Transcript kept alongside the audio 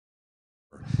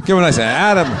Give him a nice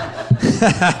hand.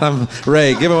 Adam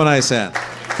Ray, give him a nice hand.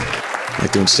 I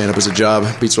like doing stand-up as a job.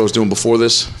 Beats what I was doing before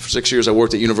this. For 6 years, I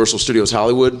worked at Universal Studios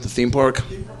Hollywood, the theme park.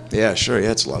 Yeah, sure,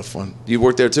 yeah, it's a lot of fun. You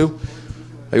work there too?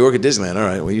 Oh, you work at Disneyland, all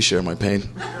right. Well, you share my pain.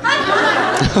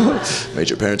 Made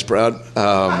your parents proud.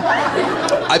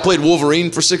 I played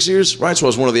Wolverine for 6 years, right? So I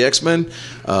was one of the X-Men.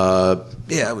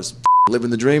 Yeah, I was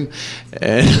living the dream.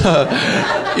 And,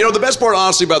 you know, the best part,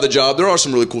 honestly, about the job, there are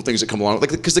some really cool things that come along. Like,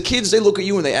 because the kids, they look at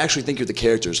you and they actually think you're the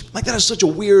characters. Like, that is such a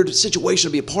weird situation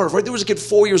to be a part of, right? There was a kid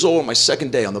 4 years old on my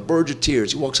second day on the verge of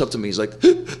tears. He walks up to me, he's like,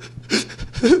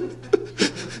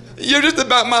 you're just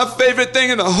about my favorite thing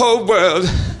in the whole world.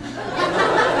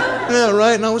 Yeah,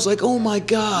 right? And I was like, oh my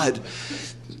God,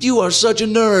 you are such a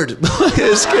nerd.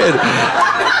 This kid.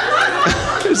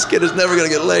 This kid is never gonna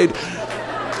get laid.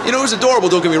 You know, it was adorable,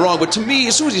 don't get me wrong, but to me,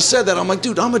 as soon as he said that, I'm like,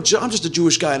 dude, I'm just a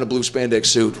Jewish guy in a blue spandex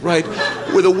suit, right?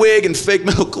 With a wig and fake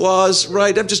metal claws,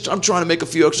 right? I'm trying to make a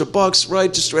few extra bucks,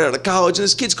 right? Just straight out of college, and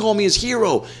this kid's calling me his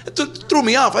hero. It threw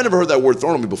me off. I never heard that word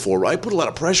thrown at me before, right? Put a lot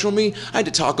of pressure on me. I had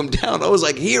to talk him down. I was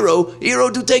like, hero,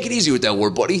 dude, take it easy with that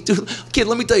word, buddy. Dude, kid,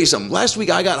 let me tell you something. Last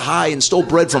week, I got high and stole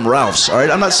bread from Ralph's, all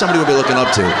right? I'm not somebody we'll be looking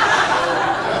up to.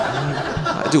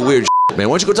 I do weird shit, man.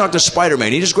 Why don't you go talk to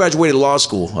Spider-Man? He just graduated law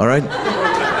school, all right?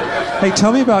 Hey,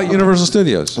 tell me about Universal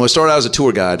Studios. Well, I started out as a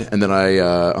tour guide, and then I,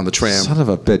 on the tram. Son of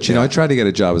a bitch. You know, I tried to get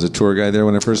a job as a tour guide there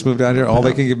when I first moved out here. All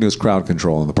they can give me was crowd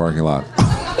control in the parking lot.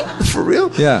 For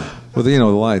real? Yeah, with, you know,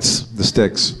 the lights, the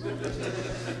sticks.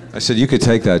 I said, you could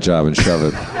take that job and shove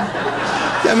it.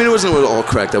 Yeah, I mean, it wasn't all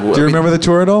cracked up. Do you remember the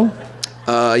tour at all?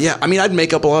 Yeah, I mean, I'd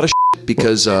make up a lot of shit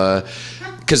because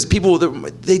people,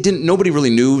 nobody really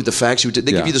knew the facts. They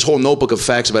give you this whole notebook of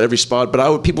facts about every spot,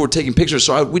 but people were taking pictures,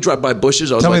 so we'd drive by bushes.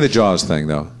 Tell me the Jaws thing,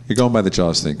 though. You're going by the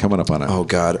Jaws thing. Coming up on it. Oh,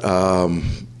 God.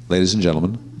 Ladies and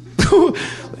gentlemen. So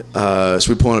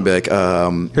we pull on it back.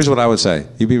 Here's what I would say.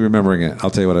 You'd be remembering it. I'll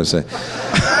tell you what I would say.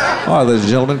 All right, ladies and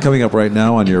gentlemen, coming up right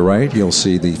now on your right, you'll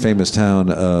see the famous town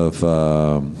of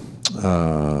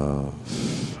Amityville.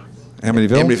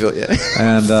 Amityville, yeah.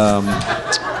 And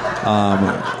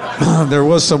there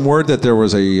was some word that there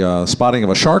was a spotting of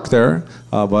a shark there,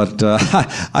 but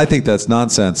I think that's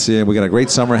nonsense. Yeah, we got a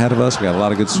great summer ahead of us. We got a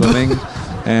lot of good swimming,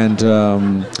 and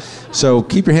so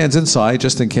keep your hands inside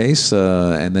just in case.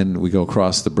 And then we go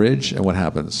across the bridge, and what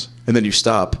happens? And then you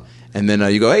stop. And then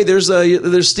you go, hey,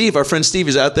 there's Steve. Our friend Steve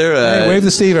is out there. Hey, wave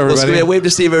to Steve, everybody. Yeah, wave to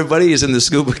Steve, everybody. He's in the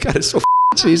scuba. God, it's so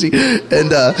cheesy.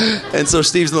 And so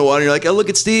Steve's in the water. And you're like, oh, look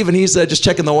at Steve, and he's just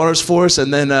checking the waters for us.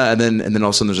 And then all of a sudden there's a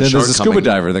shark coming. There's a scuba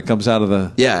diver that comes out of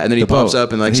the and then he pops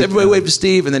up and like, everybody wave to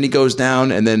Steve. And then he goes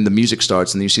down, and then the music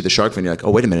starts, and then you see the shark fin. You're like,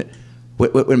 oh, wait a minute,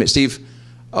 wait a minute, Steve.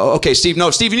 Oh, okay, Steve.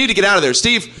 No, Steve, you need to get out of there.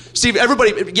 Steve,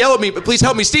 everybody yell at me, but please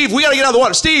help me. Steve, we got to get out of the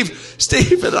water. Steve.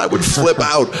 And I would flip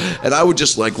out. And I would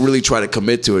just like really try to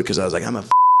commit to it because I was like, I'm a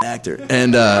actor.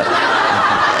 And I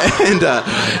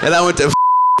went to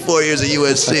 4 years at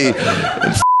USC.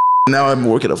 And now I'm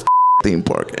working at a theme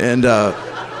park. And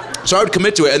so I would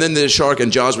commit to it. And then the shark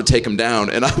and Jaws would take him down.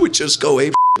 And I would just go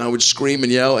ape. And I would scream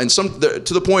and yell, and to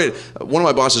the point, one of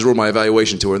my bosses wrote my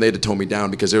evaluation tour, and they had to tone me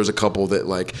down because there was a couple that,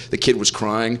 like, the kid was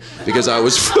crying because I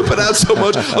was flipping out so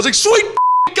much. I was like, sweet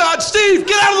God, Steve,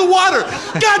 get out of the water!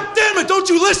 God damn it, don't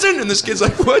you listen? And this kid's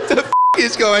like, what the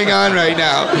is going on right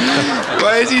now?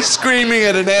 Why is he screaming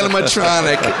at an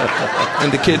animatronic?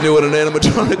 And the kid knew what an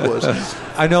animatronic was.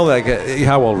 I know, like,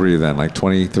 how old were you then? Like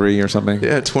 23 or something?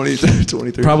 Yeah,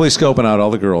 23. Probably scoping out all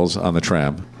the girls on the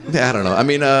tram. Yeah, I don't know. I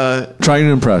mean, trying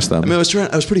to impress them. I mean, I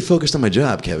was pretty focused on my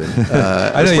job, Kevin.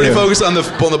 I was pretty focused on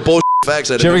the bullshit facts.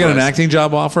 Did you ever get an acting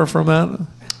job offer from that?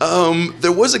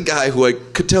 There was a guy who I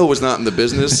could tell was not in the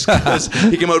business.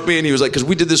 He came up to me and he was like, because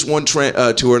we did this one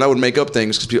tour and I would make up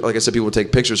things because, like I said, people would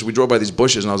take pictures. So we drove by these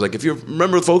bushes and I was like, if you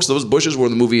remember, folks, those bushes were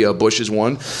in the movie Bushes 1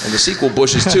 and the sequel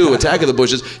Bushes 2, Attack of the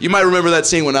Bushes. You might remember that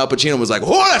scene when Al Pacino was like,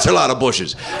 oh, that's a lot of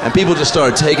bushes. And people just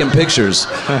started taking pictures.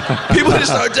 People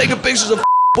just started taking pictures of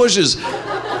bushes.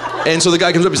 And so the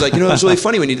guy comes up, he's like, you know, it was really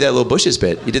funny when you did that little bushes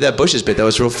bit. You did that bushes bit. That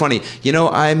was real funny. You know,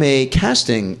 I'm a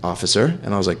casting officer.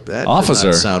 And I was like, that does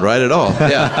not sound right at all.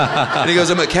 Yeah. And he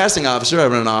goes, I'm a casting officer. I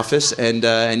run an office, and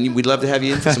we'd love to have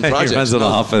you in for some projects. He runs an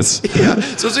office. Yeah.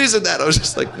 So he said that. I was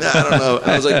just like, nah, I don't know.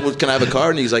 And I was like, well, can I have a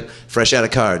card? And he's like, fresh out of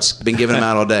cards. Been giving them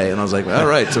out all day. And I was like, all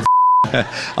right. So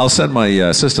I'll send my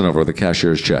assistant over with the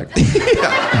cashier's check.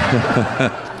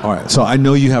 Yeah. All right. So I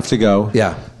know you have to go.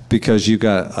 Yeah. Because you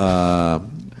got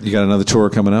another tour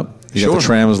coming up. You got the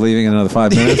tram is leaving in another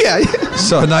 5 minutes. Yeah.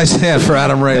 So a nice hand for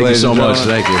Adam Ray, ladies and gentlemen.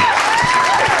 Thank you so much.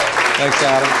 Thank you. Thanks,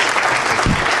 Adam.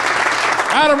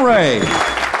 Adam Ray.